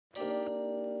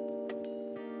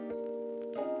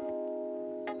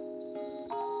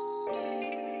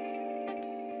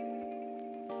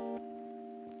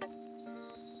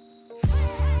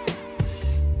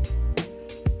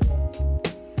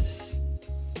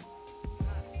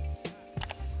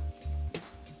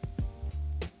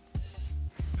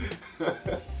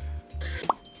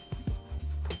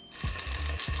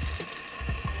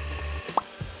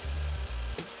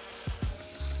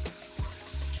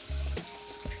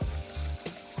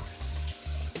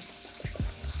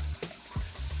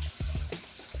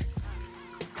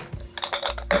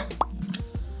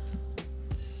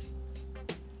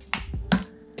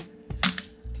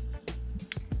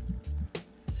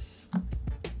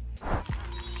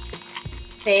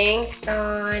Thanks,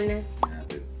 Ton.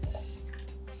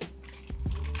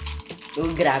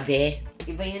 Grabe.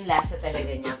 Iba yung lasa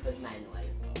talaga niya pag manual.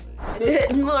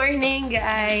 Good morning,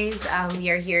 guys! We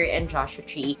are here in Joshua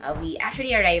Tree. We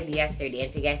actually arrived yesterday, and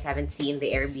if you guys haven't seen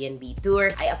the Airbnb tour,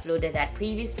 I uploaded that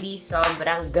previously.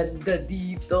 Sobrang ganda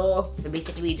dito! So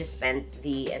basically, we just spent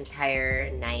the entire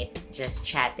night just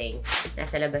chatting.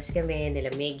 Nasa labas kami, nila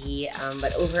Miggy.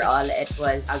 But overall, it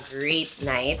was a great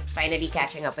night. Finally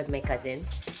catching up with my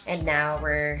cousins. And now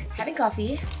we're having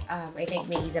coffee. I think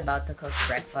Miggy's about to cook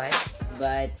breakfast.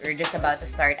 But we're just about to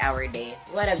start our day.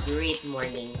 What a great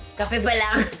morning. Kape pa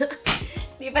lang.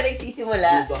 Hindi pa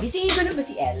nagsisimula. Gisingin ko na ba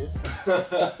si Elle?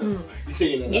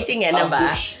 Gisingin na. Gisingin na ba?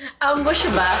 Ambush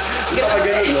ba?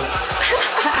 Ganun ba?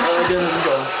 Ganun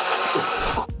ba?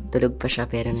 Tulog pa siya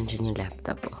pero nandiyan yung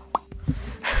laptop po.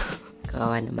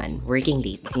 Kawawa naman. Working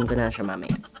late. Gisingin ko na siya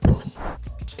mamaya.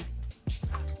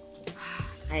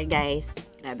 Hi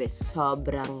guys. Grabe,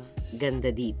 sobrang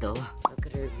ganda dito. Look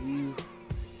at her view.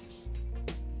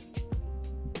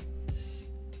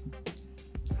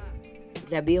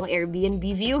 Grabe yung Airbnb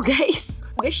view, guys.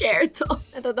 Mag-share to.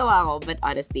 Natatawa ako, but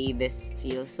honestly, this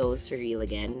feels so surreal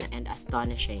again and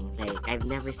astonishing. Like, I've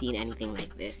never seen anything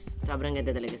like this. Sobrang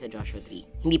ganda talaga sa Joshua Tree.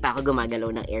 Hindi pa ako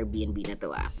gumagalaw ng Airbnb na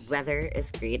to, ah. Weather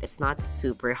is great. It's not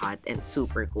super hot and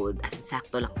super cold. As in,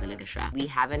 sakto lang talaga siya. We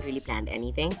haven't really planned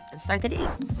anything and started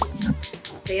it.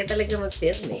 Saya talaga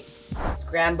mag-film eh.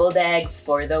 Scrambled eggs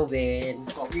for the win.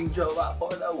 Fucking jowa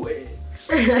for the win.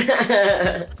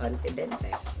 Confident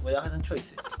eh. Wala ka ng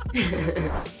choice eh.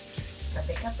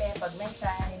 Kape-kape pag may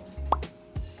time.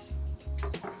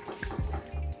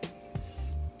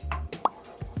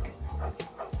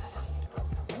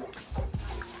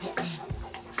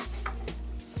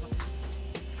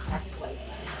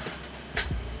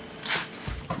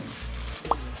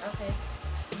 Okay.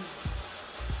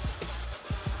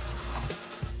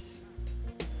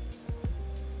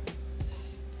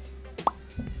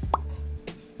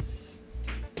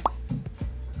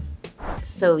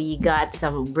 So we got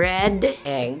some bread,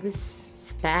 eggs,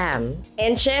 spam,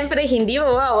 and syempre hindi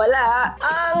mawawala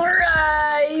ang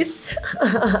rice!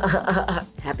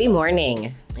 Happy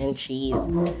morning and cheese.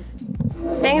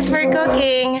 Thanks for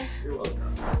cooking! You're welcome.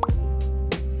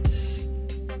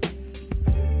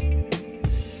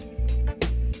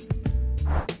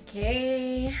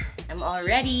 Okay, I'm all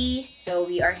ready. So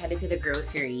we are headed to the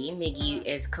grocery. Miggy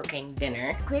is cooking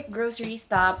dinner. Quick grocery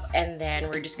stop and then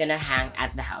we're just gonna hang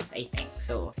at the house, I think.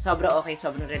 So, sobrang okay,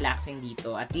 sobrang relaxing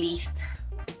dito. At least,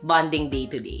 bonding day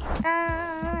today.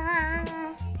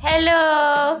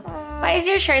 Hello! Why is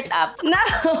your shirt up?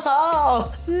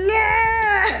 No! No!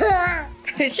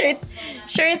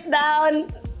 Shirt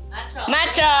down! Macho!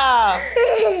 Macho!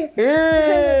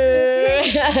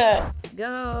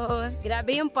 Go!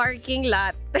 Grabe yung parking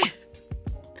lot.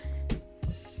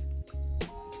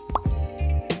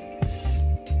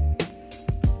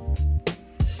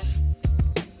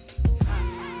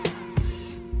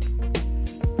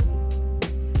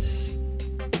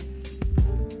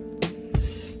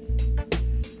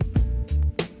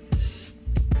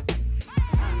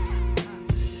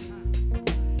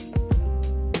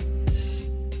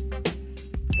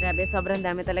 Grabe, sobrang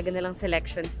dami talaga nilang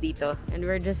selections dito. And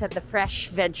we're just at the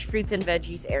fresh fruits and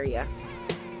veggies area.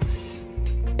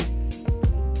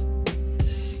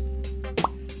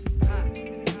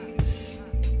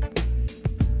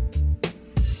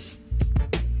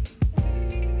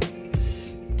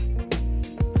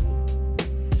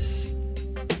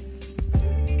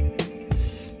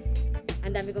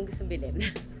 Ang dami kong gusto bilhin.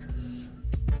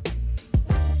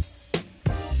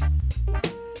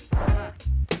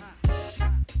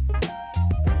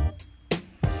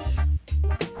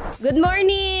 Good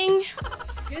morning!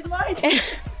 Good morning!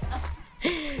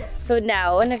 So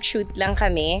now, nag-shoot lang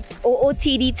kami.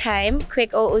 OOTD time.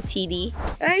 Quick OOTD.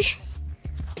 Ay!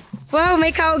 Wow, may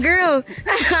cowgirl!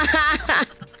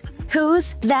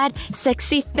 Who's that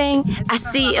sexy thing I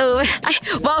see over? Ay,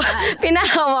 wow!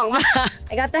 Pinahawak ba?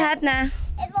 I got the hat na.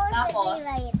 It won't be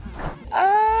right.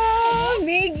 Oh,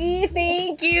 Miggy,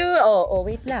 thank you! Oh,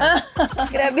 wait lang.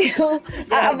 Grabe yung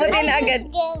aabutin na agad.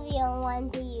 I'll just give you one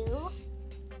to you.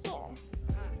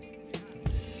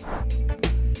 Here.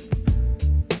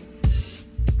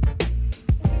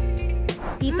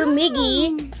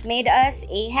 Miggy made us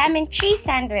a ham and cheese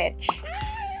sandwich.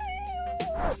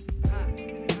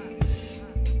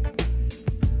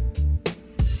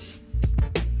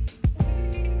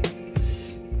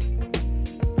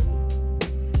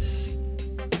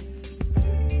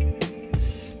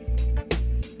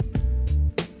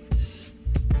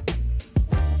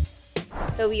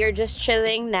 So we are just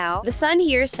chilling now. The sun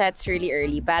here sets really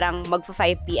early. Parang magpa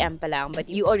 5 p.m. pa lang. But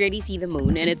you already see the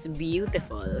moon and it's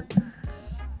beautiful.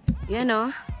 Yan o.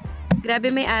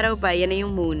 Grabe may araw pa. Yan na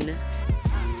yung moon.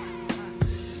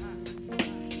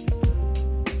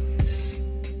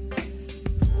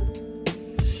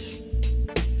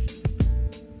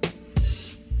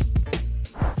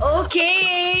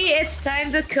 Okay! It's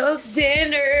time to cook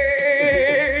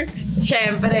dinner!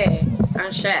 Siyempre,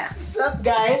 ang chef. What's up,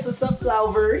 guys? What's up,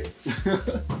 lovers?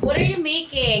 What are you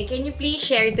making? Can you please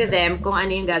share to them kung ano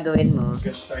yung gagawin mo?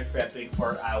 We're gonna start prepping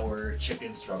for our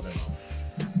chicken stroganoff.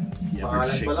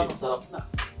 Pangalan pa lang, masarap na.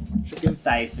 Chicken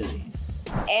thigh fillets.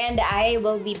 And I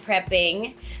will be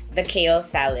prepping the kale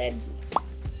salad.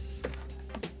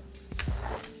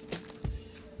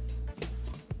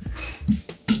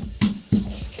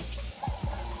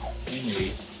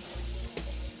 Anyway.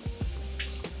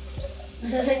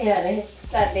 Ano nangyari?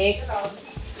 Static?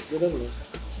 Ganun mo.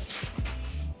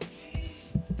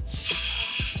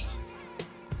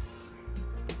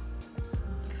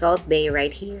 Salt Bay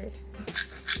right here.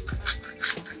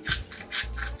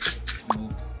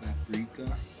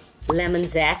 Paprika. Lemon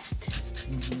zest.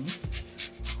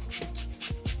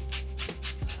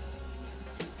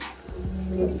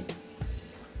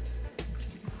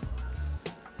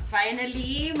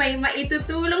 Finally, may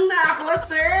maitutulong na ako,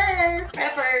 sir!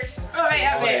 Pepper! Okay.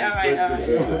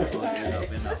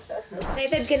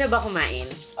 Excited ka na ba kumain?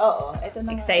 Oo, ito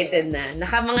na. Excited na.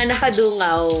 Mga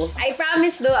nakadungaw. I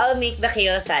promise though, I'll make the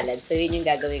kale salad. So yun yung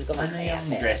gagawin ko Ano mamaya.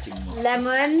 yung dressing mo?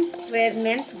 Lemon with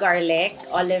minced garlic,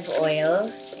 olive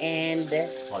oil, and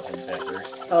Salt and pepper.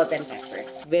 salt and pepper.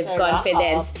 With Sarap,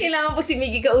 confidence. Kailangan pag si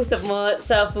Miggy kausap mo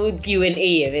sa food Q&A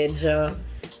medyo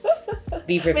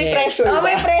be prepared. May pressure Oh, ba?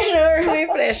 may pressure. May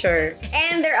pressure.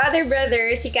 And their other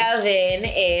brother, si Calvin,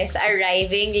 is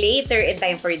arriving later in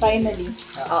time for dinner. Finally.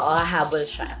 Oo, habol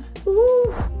siya. Woo!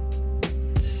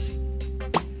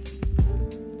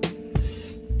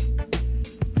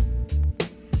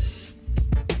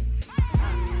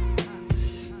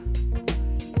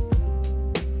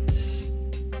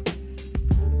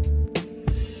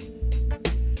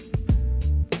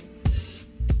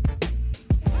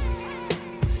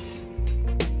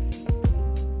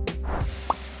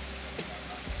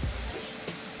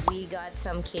 We got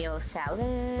some kale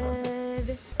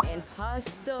salad and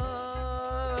pasta.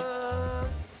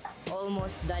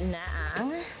 Almost done na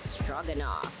ang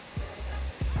stroganoff.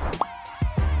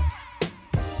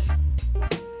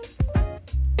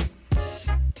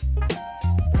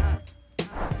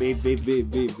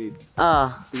 Babe. Oh,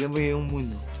 Tignan mo yung moon.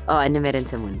 ano meron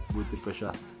sa moon? Buti pa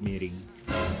siya. Miring.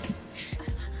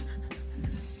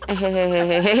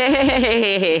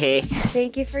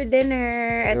 Thank you for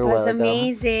dinner. It You're was welcome.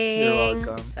 amazing. You're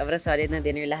welcome. Sobrang solid na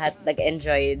dinner lahat.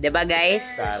 Nag-enjoy. Diba, guys?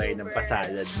 Taray ng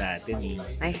pasalad natin eh.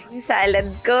 Ay, yung salad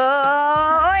ko.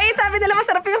 Oy, sabi nila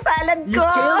masarap yung salad You ko.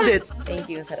 killed it!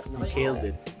 Thank you. Sarap You naman. killed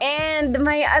it. And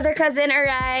my other cousin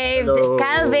arrived. Hello.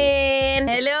 Calvin.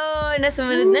 Hello.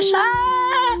 Nasumunod na siya.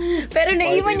 Pero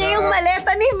naiwan niya yung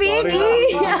maleta ni Vicky.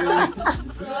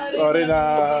 Sorry na.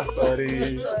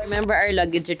 Sorry. Remember our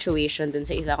luggage situation dun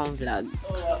sa isa kong vlog?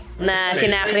 Na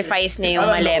sinacrifice niya yung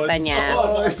maleta niya.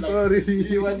 Sorry.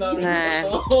 Na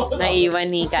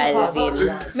naiwan ni Calvin.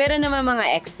 Meron naman mga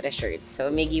extra shirts. So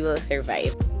Miggy will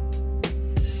survive.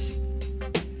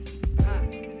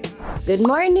 Good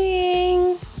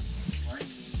morning!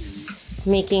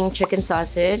 Making chicken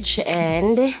sausage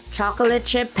and chocolate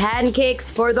chip pancakes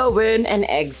for the win and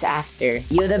eggs after.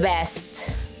 You the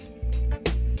best!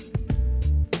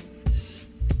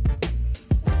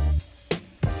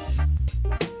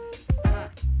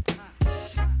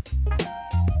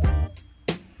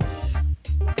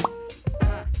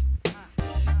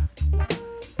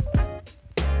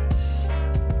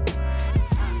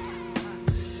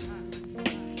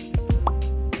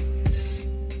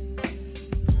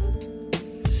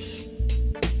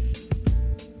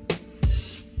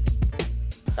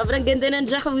 Sobrang ganda ng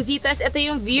jacuzzi. Tas ito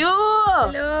yung view!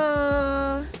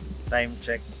 Hello! Time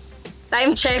check.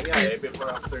 Time check.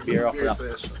 Before after Beer o'clock.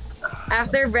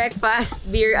 After breakfast,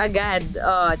 beer agad.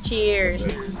 Oh, cheers!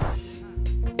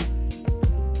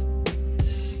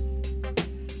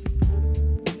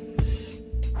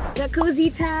 Jacuzzi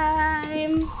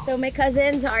time! So my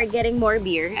cousins are getting more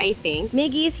beer, I think.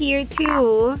 Miggy's here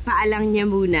too. Paalang niya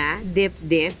muna. Dip,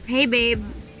 dip. Hey, babe!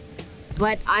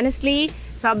 But honestly,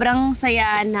 sobrang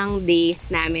saya ng days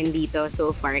namin dito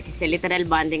so far kasi literal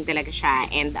bonding talaga siya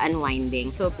and unwinding.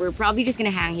 So we're probably just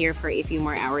gonna hang here for a few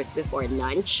more hours before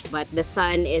lunch. But the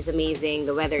sun is amazing,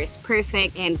 the weather is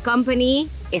perfect, and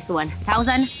company is 1000%.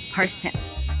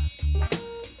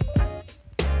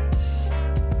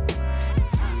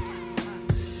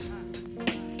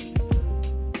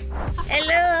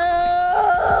 Hello!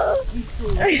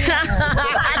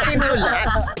 Ate Nula.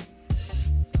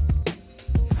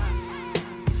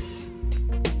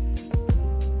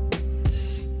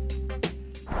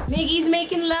 Miggy's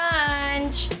making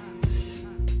lunch!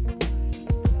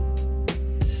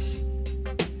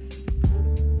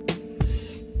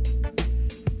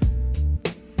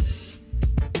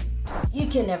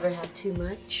 You can never have too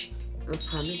much of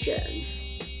Parmesan.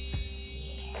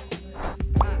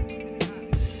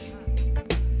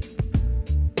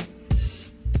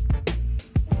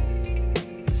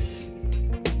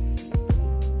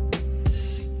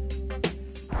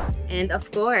 And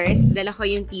of course, dala ko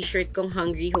yung t-shirt kong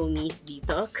Hungry Homies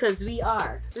dito because we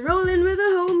are rolling with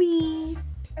the homies.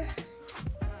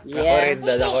 Ako rin,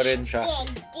 dala ko rin siya.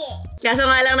 Kaso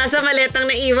nga lang nasa maletang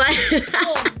naiwan.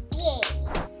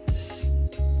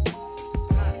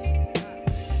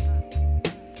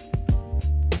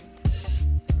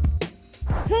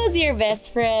 Who's your best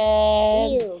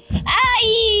friend? You. Ay!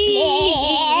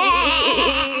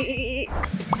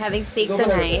 Having steak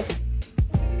tonight.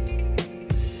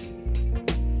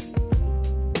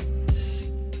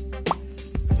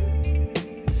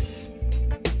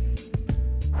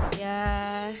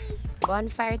 Yeah,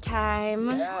 bonfire time.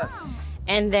 Yes.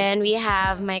 And then we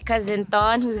have my cousin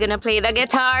Ton who's gonna play the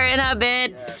guitar in a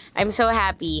bit. Yes. I'm so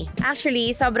happy.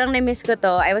 Actually, sobrang na-miss ko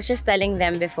to. I was just telling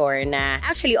them before na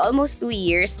actually almost 2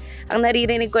 years, ang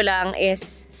naririnig ko lang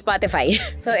is Spotify.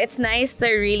 So it's nice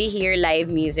to really hear live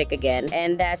music again.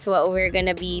 And that's what we're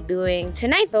gonna be doing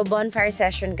tonight. So bonfire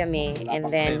session kami.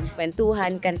 And then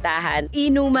kwentuhan, kantahan,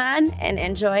 inuman, and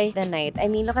enjoy the night. I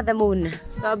mean, look at the moon.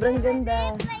 Sobrang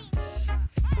ganda.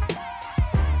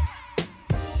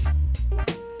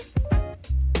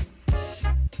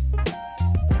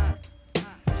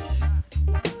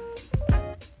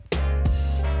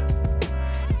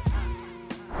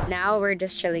 Now we're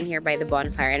just chilling here by the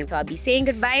bonfire, and so I'll be saying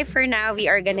goodbye for now.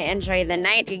 We are gonna enjoy the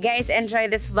night. If you guys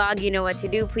enjoy this vlog, you know what to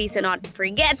do. Please do not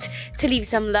forget to leave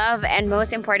some love, and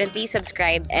most importantly,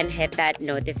 subscribe and hit that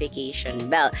notification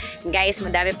bell. And guys,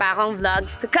 madami pa akong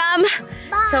vlogs to come.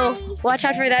 Bye. So watch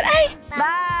out for that. Ay!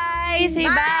 Bye! Say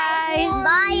bye!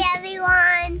 Bye,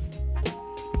 everyone.